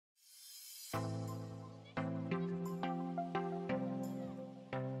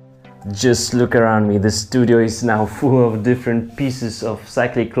Just look around me. The studio is now full of different pieces of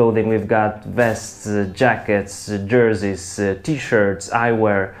cycling clothing. We've got vests, jackets, jerseys, t-shirts,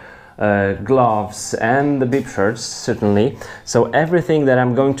 eyewear, gloves, and the bib shirts, certainly. So everything that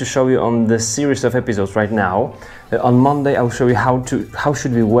I'm going to show you on the series of episodes right now. On Monday I'll show you how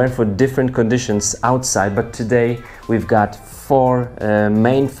should we wear for different conditions outside, but today we've got 4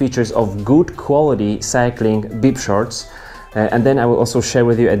 main features of good quality cycling bib shorts. And then I will also share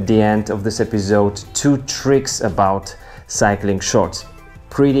with you at the end of this episode 2 tricks about cycling shorts.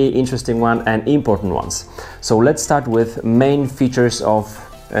 Pretty interesting one and important ones. So let's start with main features of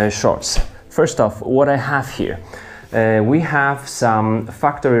shorts. First off, what I have here. We have some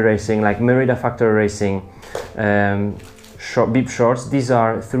factory racing, like Merida Factory Racing bib shorts. These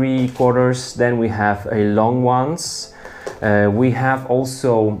are 3/4. Then we have a long ones. We have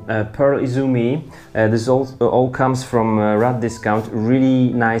also Pearl Izumi. This all comes from Rad Discount.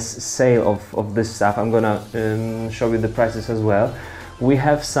 Really nice sale of this stuff. I'm gonna show you the prices as well. We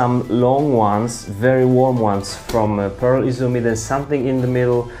have some long ones, very warm ones from Pearl Izumi, then something in the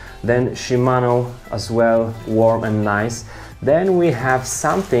middle, then Shimano as well, warm and nice. Then we have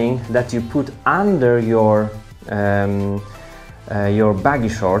something that you put under your baggy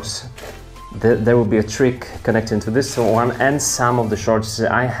shorts. There will be a trick connecting to this one and some of the shorts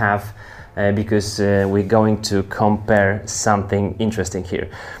I have because we're going to compare something interesting here.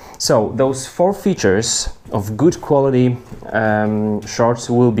 So those 4 features of good quality shorts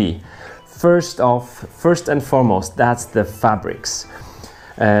will be, first and foremost, that's the fabrics.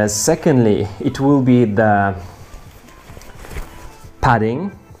 Secondly, it will be the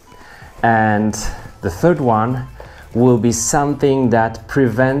padding, and the third one will be something that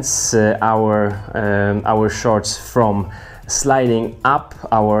prevents our shorts from sliding up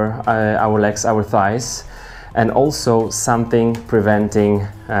our legs, our thighs, and also something preventing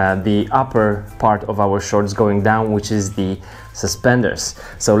the upper part of our shorts going down, which is the suspenders.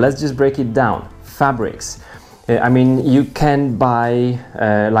 So let's just break it down. Fabrics. I mean, you can buy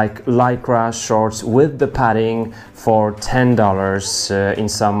like Lycra shorts with the padding for $10, in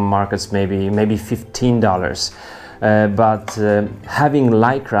some markets maybe $15. But having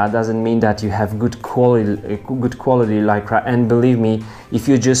Lycra doesn't mean that you have good quality Lycra. And believe me, if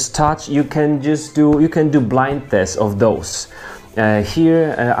you just touch, you can do blind tests of those.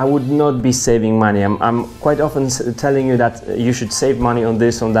 Here I would not be saving money. I'm quite often telling you that you should save money on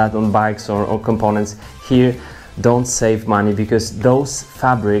this, on that, on bikes or components. Here, don't save money because those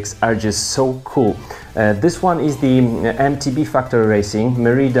fabrics are just so cool. This one is the MTB Factory Racing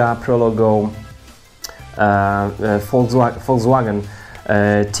Merida Prologo Volkswagen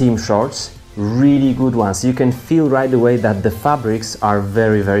team shorts. Really good ones. You can feel right away that the fabrics are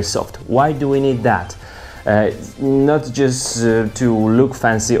very, very soft. Why do we need that? Not just to look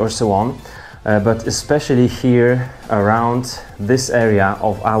fancy or so on, but especially here around this area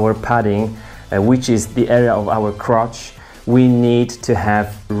of our padding, which is the area of our crotch. We need to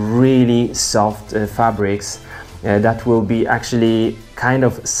have really soft fabrics that will be actually kind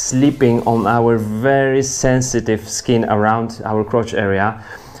of slipping on our very sensitive skin around our crotch area,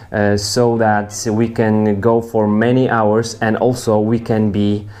 so that we can go for many hours, and also we can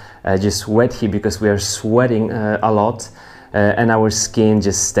be just wet here because we are sweating a lot, and our skin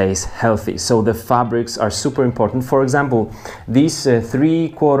just stays healthy. So the fabrics are super important. For example, these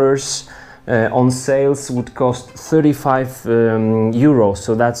 3/4 on sales would cost 35 euros,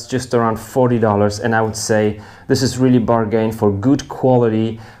 so that's just around $40, and I would say this is really bargain for good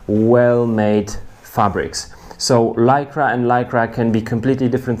quality, well-made fabrics. So Lycra and Lycra can be completely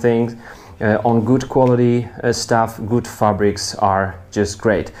different things. On good quality stuff, good fabrics are just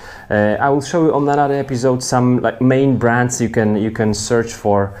great. I will show you on another episode some like main brands you can search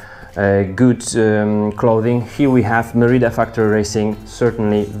for good clothing. Here we have Merida Factory Racing,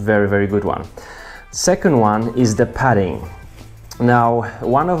 certainly very, very good one. Second one is the padding. Now,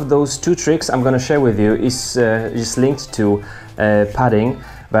 one of those 2 tricks I'm going to share with you is just linked to padding,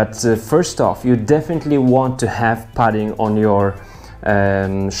 but first off, you definitely want to have padding on your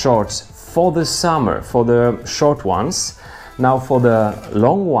shorts for the summer, for the short ones. Now for the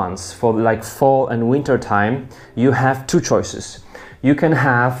long ones, for like fall and winter time, you have 2 choices. You can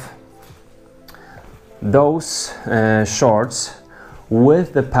have those shorts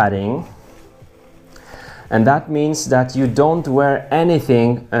with the padding, and that means that you don't wear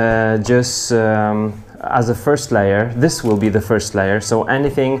anything just as a first layer. This will be the first layer, so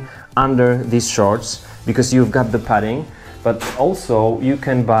anything under these shorts because you've got the padding. But also you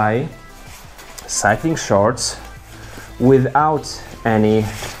can buy cycling shorts without any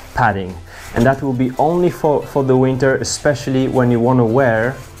padding, and that will be only for the winter, especially when you want to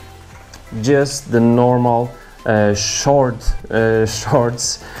wear just the normal shorts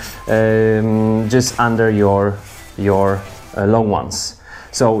just under your long ones.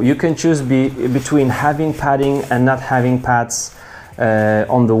 So you can choose between having padding and not having pads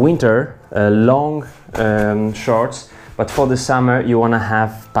on the winter, long shorts, but for the summer you want to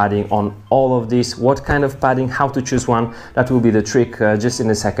have padding on all of these. What kind of padding, how to choose one, that will be the trick just in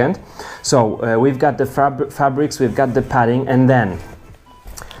a second. So we've got the fabrics, we've got the padding, and then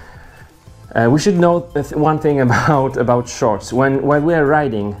we should know one thing about shorts. When we are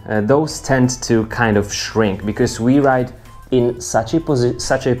riding, those tend to kind of shrink because we ride in such a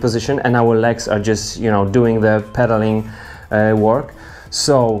position and our legs are just, you know, doing the pedaling work.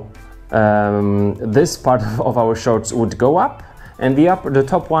 So this part of our shorts would go up, and the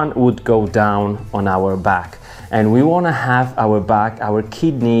top one would go down on our back. And we want to have our back, our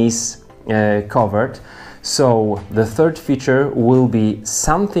kidneys covered. So the third feature will be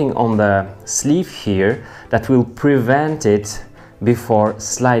something on the sleeve here that will prevent it before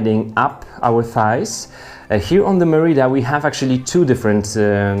sliding up our thighs. Here on the Merida we have actually two different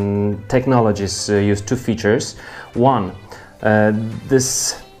technologies used, two features. One,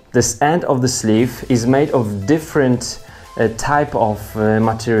 this end of the sleeve is made of different type of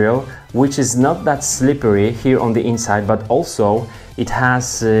material, which is not that slippery here on the inside, but also it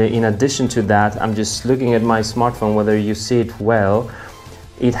has, in addition to that, I'm just looking at my smartphone whether you see it well,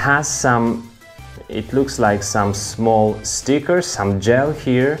 it has some, it looks like some small stickers, some gel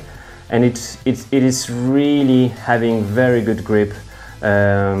here, and it is really having very good grip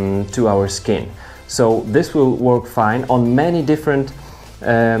to our skin. So this will work fine. On many different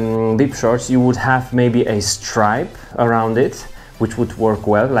bib shorts you would have maybe a stripe around it, which would work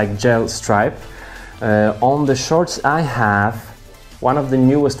well, like gel stripe. On the shorts I have one of the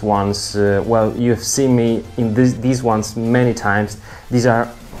newest ones, well, you've seen me in these ones many times. These are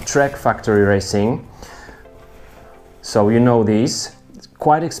Trek Factory Racing, so you know these,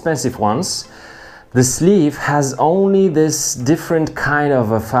 quite expensive ones. The sleeve has only this different kind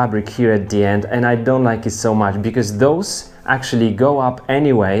of a fabric here at the end, and I don't like it so much because those actually go up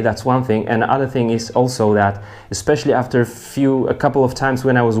anyway. That's one thing, and the other thing is also that, especially after a couple of times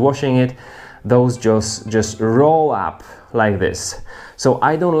when I was washing it, those just roll up like this. So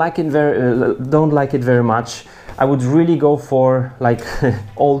I don't like it very much. I would really go for like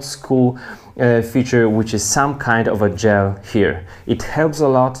old school feature, which is some kind of a gel here. It helps a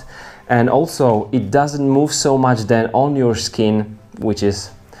lot, and also it doesn't move so much then on your skin, which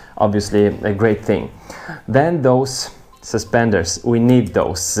is obviously a great thing. Then those suspenders, we need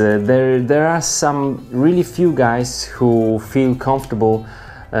those. There are some really few guys who feel comfortable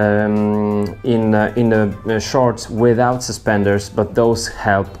in the shorts without suspenders, but those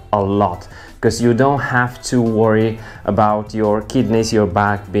help a lot because you don't have to worry about your kidneys, your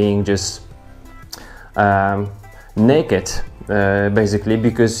back being just naked basically,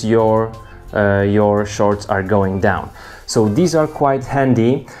 because your shorts are going down. So these are quite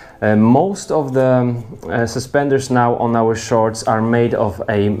handy. Most of the suspenders now on our shorts are made of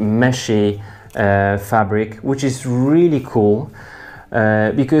a meshy fabric, which is really cool.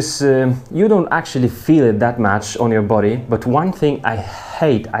 Because you don't actually feel it that much on your body. But one thing I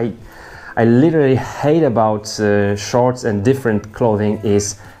hate, I literally hate about shorts and different clothing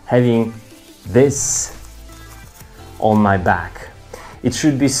is having this on my back. It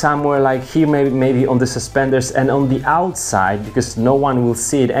should be somewhere like here, maybe on the suspenders, and on the outside, because no one will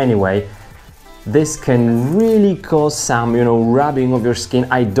see it anyway. This can really cause some, you know, rubbing of your skin.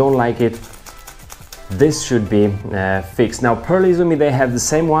 I don't like it. This should be fixed. Now Pearl Izumi, they have the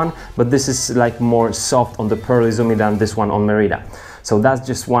same one, but this is like more soft on the Pearl Izumi than this one on Merida. So that's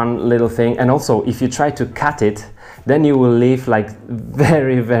just one little thing. And also if you try to cut it, then you will leave like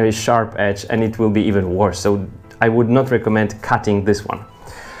very sharp edge, and it will be even worse. So I would not recommend cutting this one.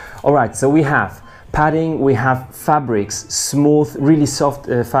 All right, so we have padding, we have fabrics, smooth, really soft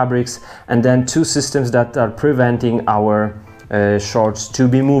fabrics, and then two systems that are preventing our shorts to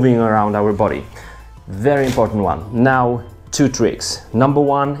be moving around our body. Very important one. Now, two tricks. Number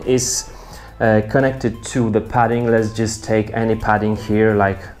one is connected to the padding. Let's just take any padding here,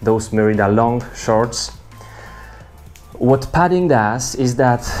 like those Merida long shorts. What padding does is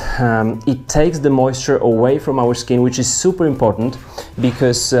that it takes the moisture away from our skin, which is super important,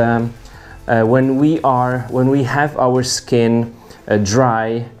 because when we have our skin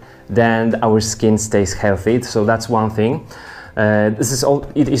dry, then our skin stays healthy. So that's one thing. It is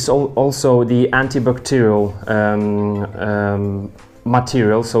also the antibacterial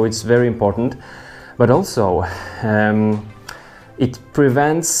material, so it's very important. But also it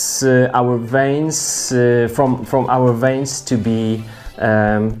prevents our veins from our veins to be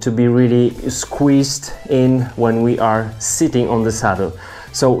to be really squeezed in when we are sitting on the saddle.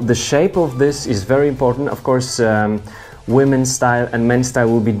 So the shape of this is very important. Of course, women's style and men's style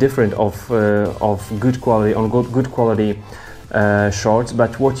will be different of good quality, on good quality shorts.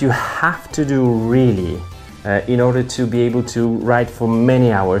 But what you have to do really in order to be able to ride for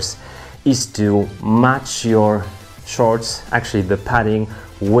many hours is to match your shorts, actually the padding,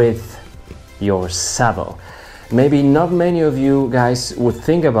 with your saddle. Maybe not many of you guys would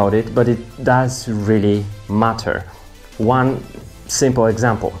think about it, but it does really matter. One simple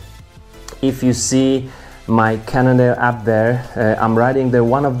example: if you see my Cannondale up there, I'm riding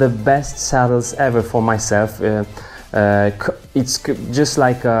one of the best saddles ever for myself. It's just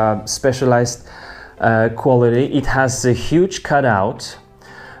like a specialized quality. It has a huge cutout,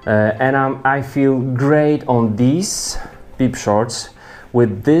 and I feel great on these bib shorts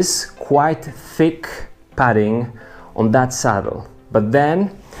with this quite thick padding on that saddle. But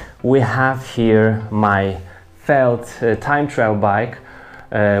then we have here my felt time trial bike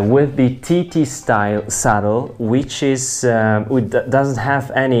with the TT style saddle, which is doesn't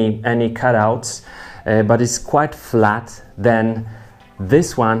have any cutouts, but it's quite flat. Then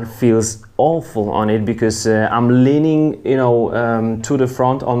this one feels awful on it because I'm leaning, you know, to the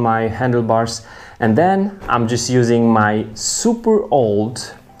front on my handlebars, and then I'm just using my super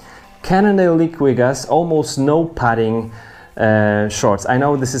old Cannondale Liquigas, almost no padding shorts. I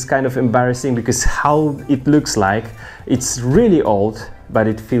know this is kind of embarrassing because how it looks like, it's really old, but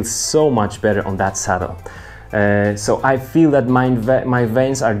it feels so much better on that saddle. So I feel that my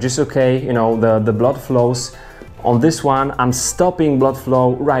veins are just okay, you know, the blood flows. On this one, I'm stopping blood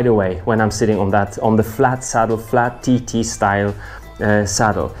flow right away when I'm sitting on the flat saddle, flat TT style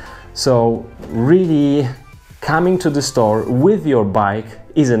saddle. So really, coming to the store with your bike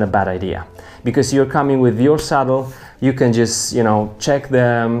isn't a bad idea, because you're coming with your saddle. You can just, you know, check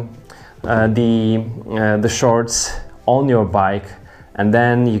the shorts on your bike, and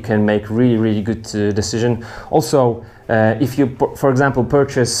then you can make really good decision. Also, if you, for example,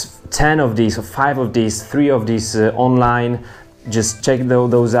 purchase 10 of these or 5 of these, 3 of these online, just check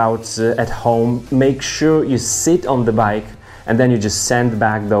those out at home. Make sure you sit on the bike, and then you just send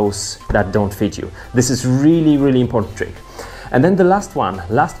back those that don't fit you. This is really important trick. And then the last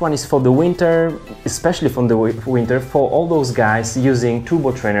one is for the winter, especially for the winter, for all those guys using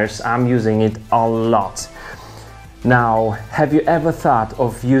turbo trainers. I'm using it a lot. Now, have you ever thought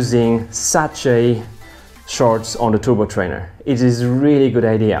of using such a shorts on the turbo trainer? It is really good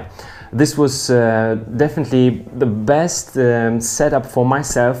idea. This was definitely the best setup for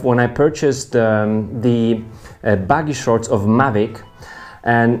myself when I purchased the baggy shorts of Mavic.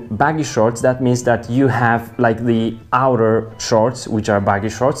 And baggy shorts, that means that you have like the outer shorts, which are baggy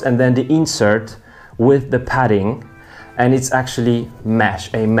shorts, and then the insert with the padding, and it's actually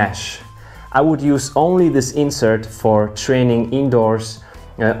a mesh. I would use only this insert for training indoors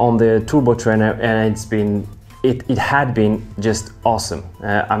on the turbo trainer, and it had been just awesome.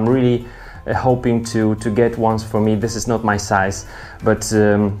 I'm really hoping to get ones for me. This is not my size, but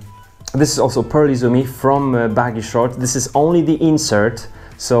this is also Pearl Izumi from Baggy Short. This is only the insert,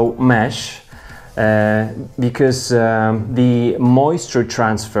 so mesh, because the moisture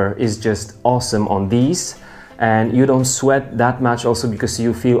transfer is just awesome on these, and you don't sweat that much also because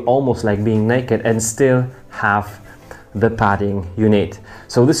you feel almost like being naked and still have the padding you need.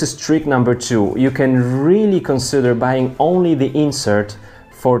 So this is trick number 2. You can really consider buying only the insert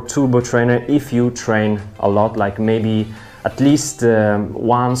for turbo trainer if you train a lot, like maybe at least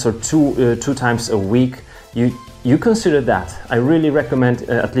once or two times a week. You consider that. I really recommend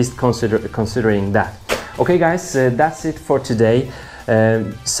at least considering that. Okay guys, that's it for today.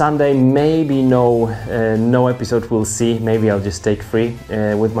 Sunday maybe no episode, we'll see. Maybe I'll just take free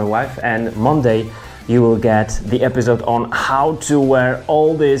with my wife, and Monday you will get the episode on how to wear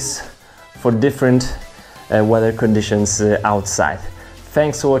all this for different weather conditions outside.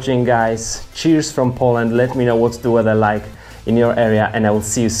 Thanks for watching guys. Cheers from Poland. Let me know what's the weather like in your area, and I will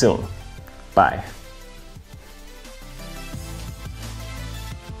see you soon. Bye.